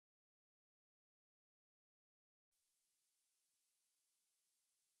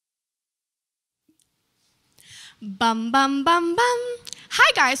Bum bum bum bum.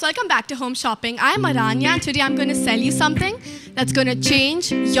 Hi guys, welcome back to Home Shopping. I'm Aranya and today I'm going to sell you something that's going to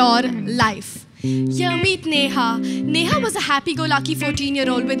change your life. Here, meet Neha. Neha was a happy-go-lucky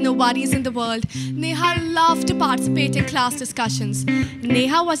 14-year-old with no worries in the world. Neha loved to participate in class discussions.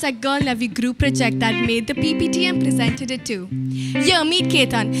 Neha was a girl in every group project that made the PPT and presented it too. Here, meet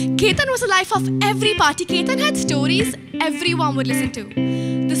Ketan. Ketan was the life of every party. Ketan had stories everyone would listen to.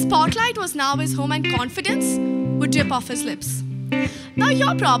 The spotlight was now his home and confidence would drip off his lips. Now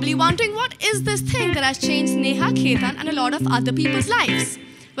you're probably wondering, what is this thing that has changed Neha, Ketan and a lot of other people's lives?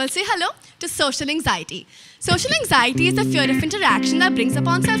 Well, say hello to social anxiety. Social anxiety is the fear of interaction that brings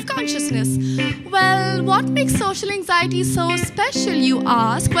upon self-consciousness. Well, what makes social anxiety so special, you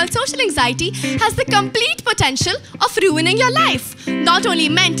ask? Well, social anxiety has the complete potential of ruining your life. Not only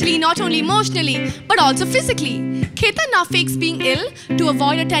mentally, not only emotionally, but also physically. Ketan now fakes being ill to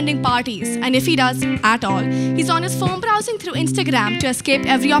avoid attending parties. And if he does at all, he's on his phone browsing through Instagram to escape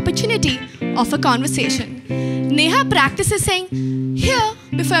every opportunity of a conversation. Neha practices saying, "here,"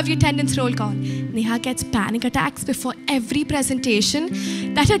 before every attendance roll call. Neha gets panic attacks before every presentation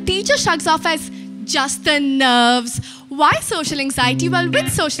that her teacher shrugs off as just the nerves. Why social anxiety? Well,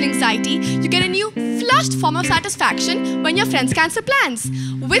 with social anxiety, you get a new flushed form of satisfaction when your friends cancel plans.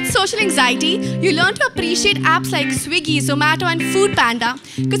 With social anxiety, you learn to appreciate apps like Swiggy, Zomato and Food Panda,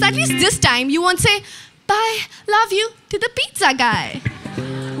 because at least this time you won't say, "bye, love you" to the pizza guy.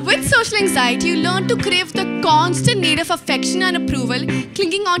 With social anxiety, you learn to crave the constant need of affection and approval,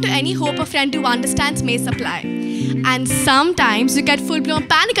 clinging on to any hope a friend who understands may supply. And sometimes you get full-blown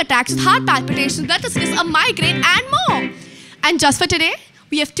panic attacks with heart palpitations, breathlessness, a migraine, and more. And just for today,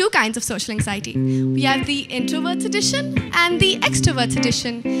 we have two kinds of social anxiety. We have the introverts edition and the extroverts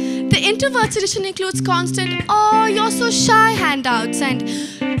edition. The introverts edition includes constant, "oh, you're so shy" handouts and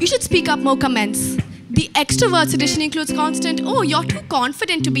 "you should speak up, more comments." The extroverts edition includes constant, "oh, you're too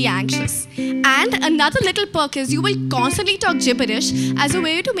confident to be anxious." And another little perk is you will constantly talk gibberish as a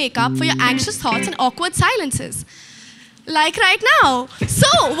way to make up for your anxious thoughts and awkward silences. Like right now. So,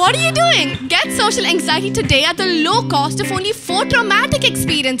 what are you doing? Get social anxiety today at the low cost of only 4 traumatic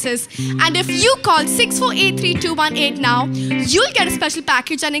experiences. And if you call 6483218 now, you'll get a special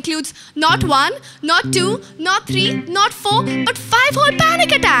package that includes not 1, not 2, not 3, not 4, but 5 whole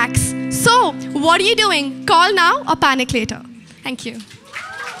panic attacks. So, what are you doing? Call now or panic later. Thank you.